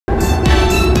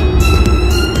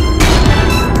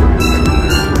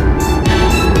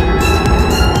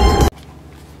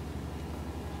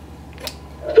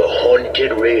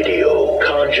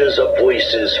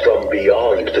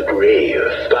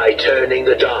turning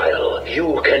the dial,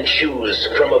 you can choose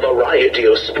from a variety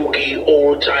of spooky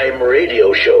old-time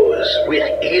radio shows with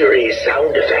eerie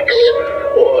sound effects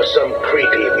or some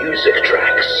creepy music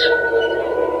tracks.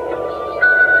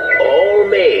 All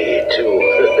made to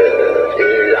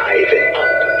liven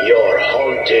up your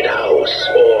haunted house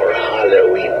or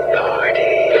Halloween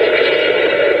party.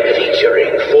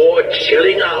 Featuring 4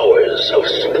 chilling hours of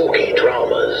spooky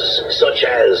dramas such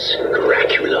as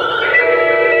Dracula.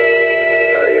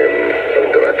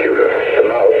 Dracula. The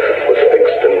mouth was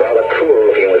fixed and rather cruel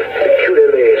looking with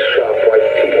peculiarly sharp white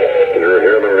teeth. You're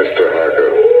here, Mr.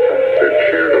 Harker. The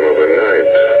children of the night.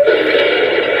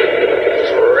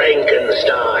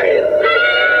 Frankenstein.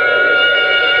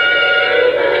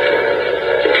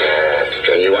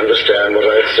 Can you understand what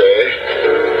I'd say?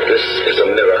 This is a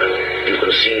mirror. You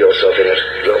can see yourself in it.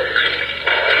 Look.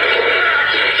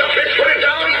 Stop it! Put it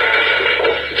down!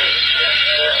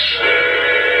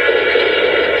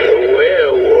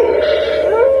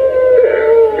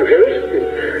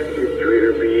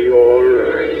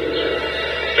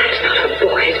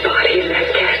 Boy's body in that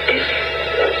casket.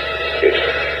 It's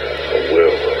a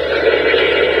werewolf.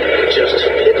 Just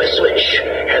flip a switch,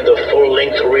 and the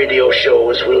full-length radio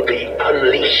shows will be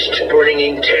unleashed,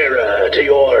 bringing terror to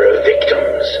your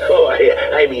victims. Oh,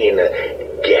 I mean,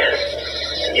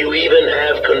 guests. You even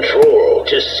have control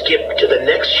to skip to the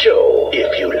next show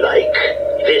if you like.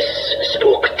 This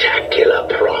spooktacular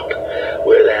prop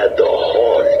will add the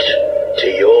haunt to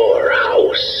your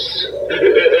house.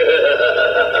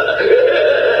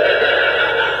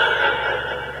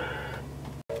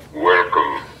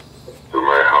 Welcome to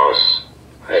my house.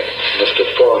 I must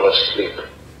have fallen asleep.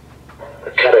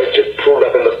 The carriage had pulled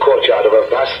up in the courtyard of a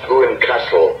vast ruined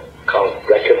castle. Count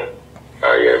Dracula.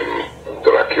 I am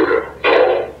Dracula.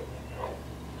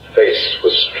 His face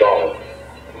was strong,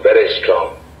 very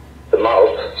strong. The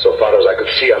mouth, so far as I could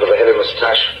see under the heavy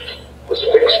mustache, was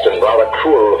fixed and rather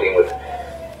cruel looking with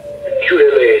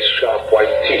peculiarly sharp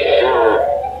white teeth.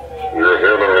 You're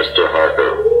here, Mr.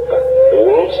 Harker. The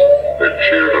wolves? The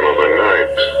children of the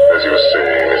night, as you say,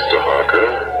 Mr. Harker.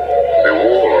 The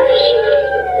wolves.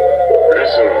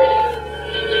 Listen.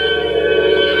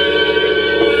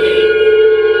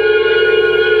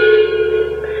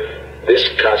 This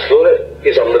castle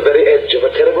is on the very edge of a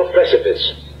terrible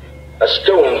precipice. A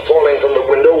stone falling from the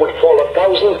window would fall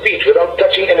 1,000 feet without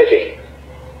touching anything.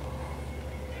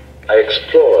 I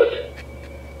explored.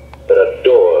 There are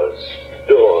doors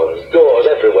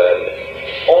everywhere,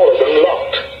 and all of them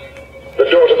locked. The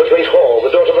door to the great hall,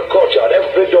 the door to the courtyard,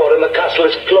 every door in the castle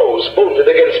is closed, bolted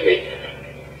against me.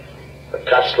 The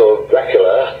castle of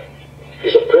Dracula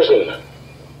is a prison.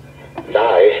 And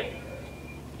I...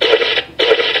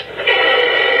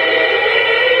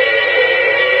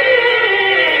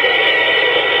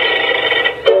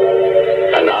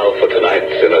 And now for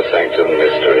tonight's Inner Sanctum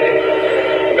Mystery.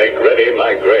 Make ready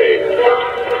my grave.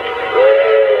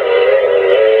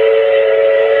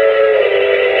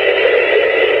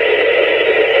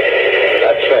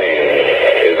 That train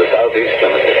is the Southeast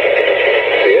Limited.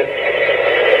 See it?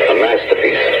 A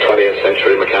masterpiece of 20th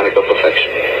century mechanical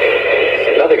perfection.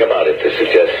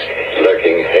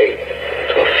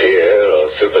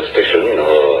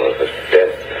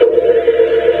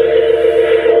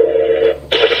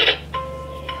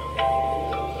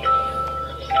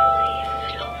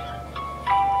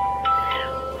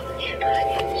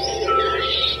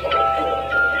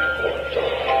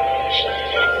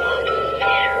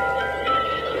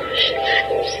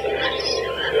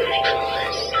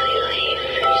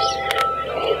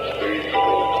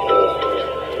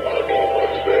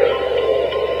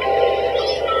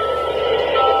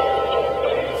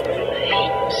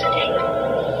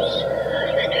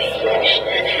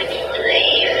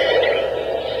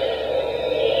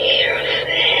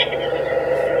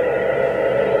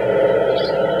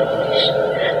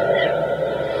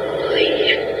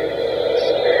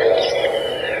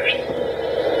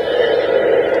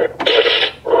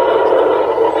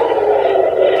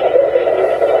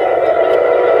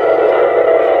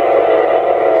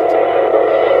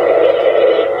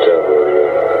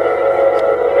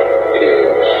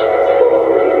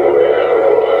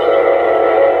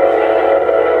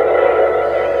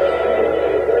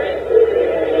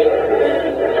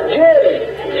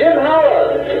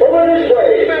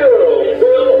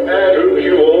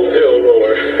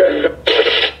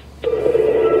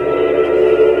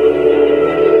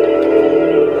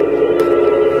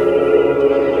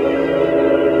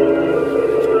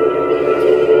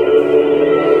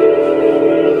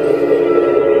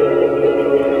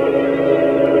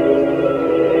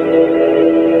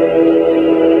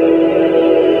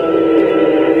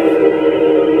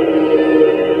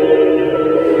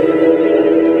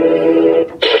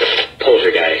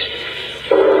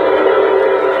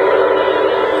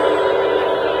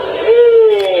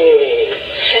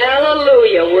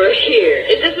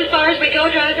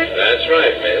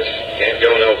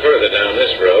 down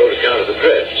this road account of the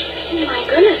drift. Oh, my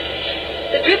goodness.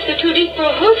 The drifts are too deep for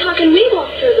a horse. How can we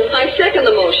walk through them? I second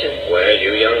the motion. Well,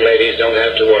 you young ladies don't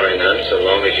have to worry none so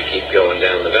long as you keep going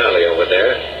down the valley over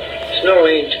there. Snow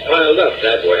ain't piled up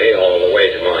that way all the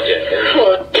way to Marjetka.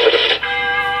 Oh.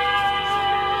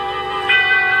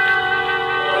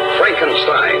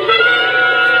 Frankenstein.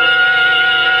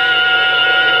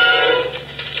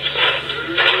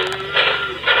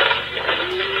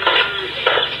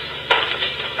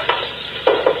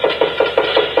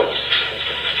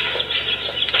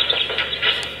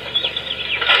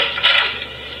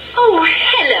 Oh,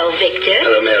 hello, Victor.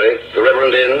 Hello, Mary. The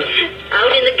Reverend in?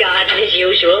 Out in the garden as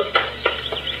usual.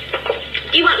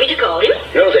 Do you want me to call him?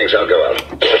 No, thanks. I'll go out.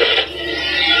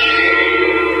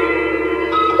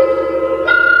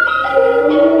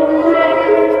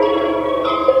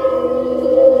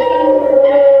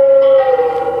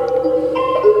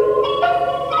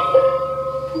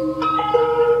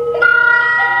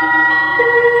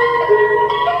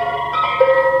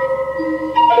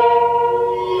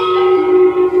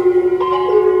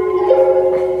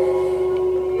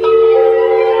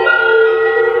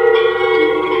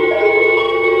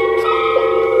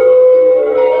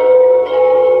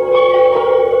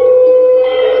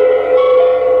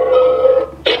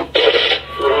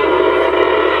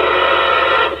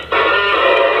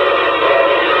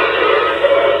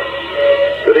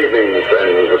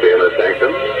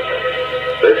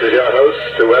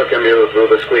 Welcome you through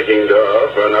the squeaking door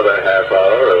for another half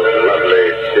hour of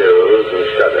lovely chills and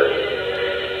shudders.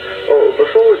 Oh,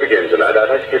 before we begin tonight, I'd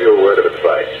like to give you a word of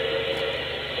advice.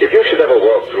 If you should ever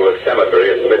walk through a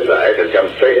cemetery at midnight and come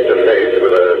face to face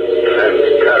with a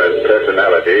transparent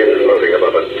personality floating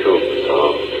above a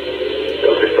tombstone,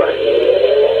 don't be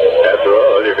frightened. After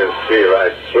all, you can see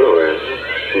right through it.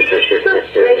 Goodness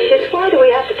gracious, why do we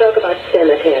have to talk about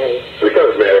cemeteries?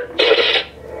 Because, Mary...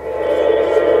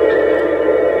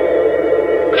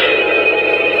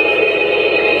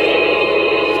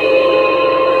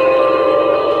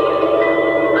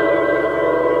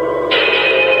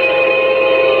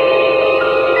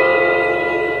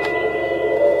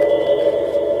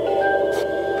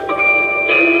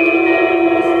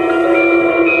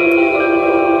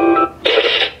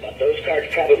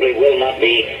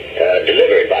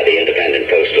 delivered by the independent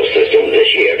postal system this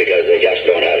year because they just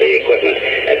don't have the equipment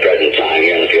at present time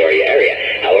here in the Peoria area.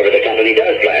 However, the company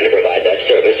does plan to provide that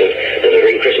service of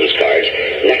delivering Christmas cards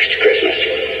next Christmas.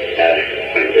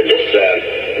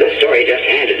 This story just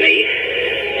handed me.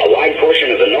 A wide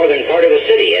portion of the northern part of the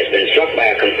city has been struck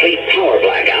by a complete power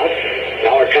blackout.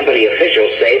 Power company officials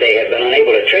say they have been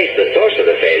unable to trace the source of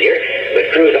the failure,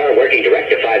 but crews are working to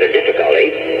rectify the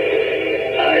difficulty.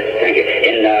 Thank you.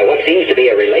 In what seems to be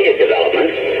a related development,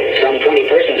 some 20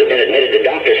 persons have been admitted to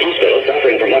Doctors Hospital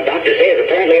suffering from what doctors say is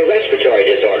apparently a respiratory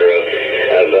disorder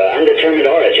of undetermined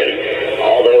origin.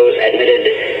 All those admitted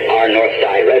are North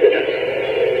Side residents.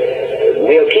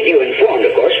 We'll keep you informed,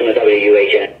 of course, from the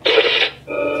WUHN.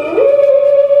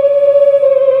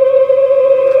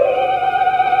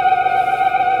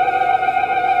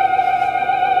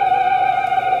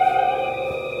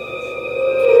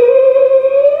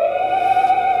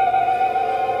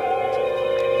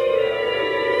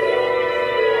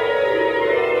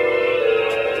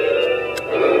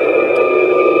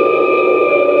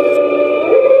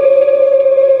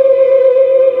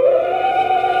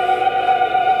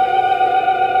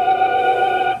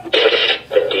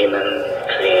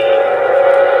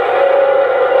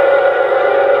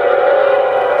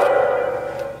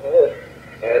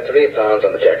 £3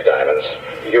 on the check, Diamonds.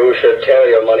 You should tear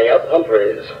your money up,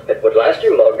 Humphreys. It would last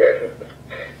you longer.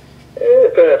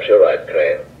 Perhaps you're right,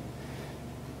 Crane.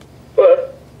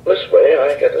 But this way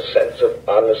I get a sense of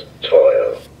honest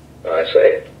toil. I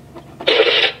say.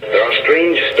 There are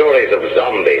strange stories of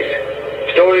zombies.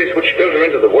 Stories which filter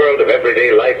into the world of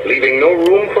everyday life, leaving no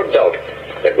room for doubt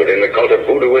that within the cult of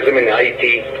voodooism in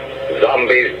Haiti,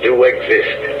 zombies do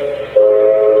exist.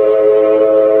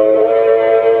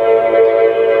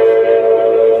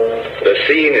 The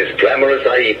scene is glamorous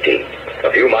Haiti,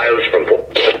 a few miles from Good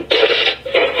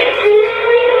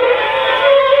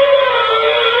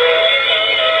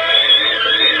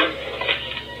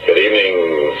evening,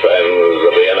 friends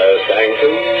of the inner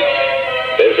sanctum.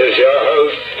 This is your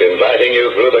host inviting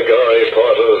you through the gory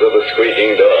portals of the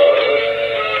squeaking door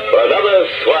for another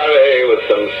soiree with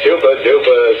some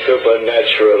super-duper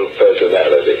supernatural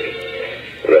personality.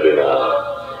 Ready now?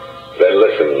 Then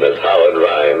listen as Howard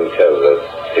Rhyme tells us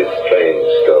his strange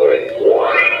story.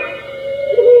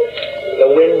 The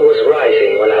wind was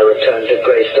rising when I returned to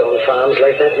Greystone Farms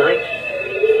late that night.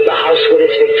 The house with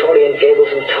its Victorian gables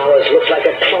and towers looked like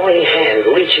a clawing hand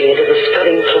reaching into the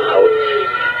scudding clouds.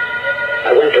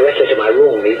 I went directly to my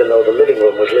room, even though the living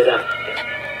room was lit up.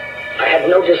 I had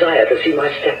no desire to see my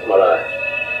stepmother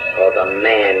or the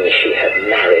man she had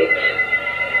married.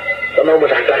 The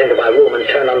moment I got into my room and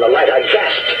turned on the light, I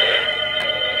gasped.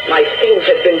 My things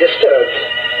had been disturbed.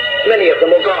 Many of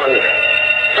them were gone.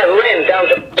 I ran down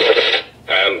to...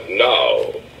 And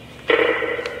now...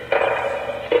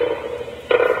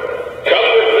 come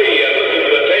with me and listen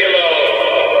to the tale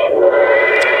of...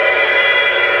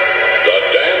 The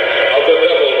Dance of the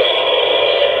Devil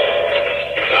Dogs.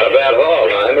 Not a bad haul,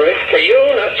 huh, Emery? For you,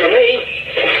 not for me.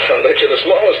 I'll bet you the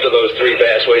smallest of those three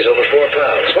bass weighs over 4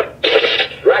 pounds. What